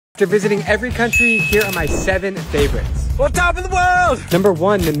After visiting every country, here are my 7 favorites. On top of the world! Number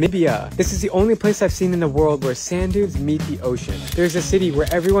 1, Namibia. This is the only place I've seen in the world where sand dunes meet the ocean. There's a city where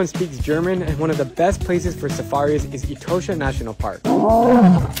everyone speaks German, and one of the best places for safaris is Etosha National Park.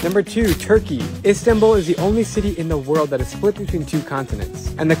 Number 2, Turkey. Istanbul is the only city in the world that is split between 2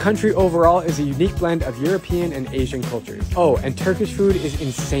 continents, and the country overall is a unique blend of European and Asian cultures. Oh, and Turkish food is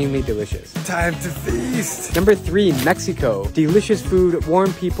insanely delicious. Time to feast! Number 3, Mexico. Delicious food,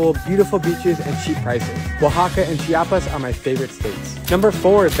 warm people, beautiful beaches, and cheap prices. Oaxaca and Chiapas are my favorite states. Number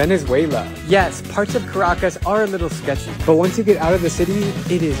 4, Venezuela. Yes, parts of Caracas are a little sketchy, but once you get out of the city,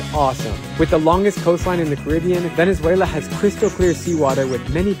 it is awesome. With the longest coastline in the Caribbean, Venezuela has crystal clear seawater with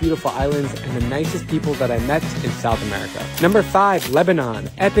many beautiful islands and the nicest people that I met in South America. Number 5, Lebanon.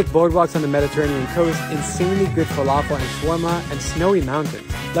 Epic boardwalks on the Mediterranean coast, insanely good falafel and shawarma, and snowy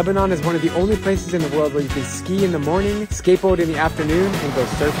mountains. Lebanon is one of the only places in the world where you can ski in the morning, skateboard in the afternoon, and go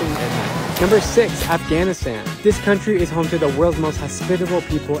surfing at night. Number 6, Afghanistan. This country is home to the world's most hospitable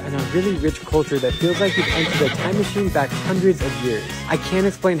people and a really rich culture that feels like you've entered a time machine back hundreds of years. I can't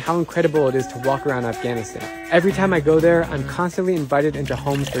explain how incredible it is to walk around Afghanistan. Every time I go there, I'm constantly invited into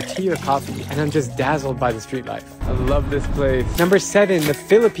homes for tea or coffee, and I'm just dazzled by the street life. I love this place. Number 7, the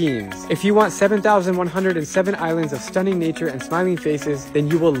Philippines. If you want 7,107 islands of stunning nature and smiling faces, then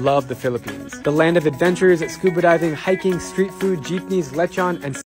you will love the Philippines. The land of adventures, scuba diving, hiking, street food, jeepneys, lechon, and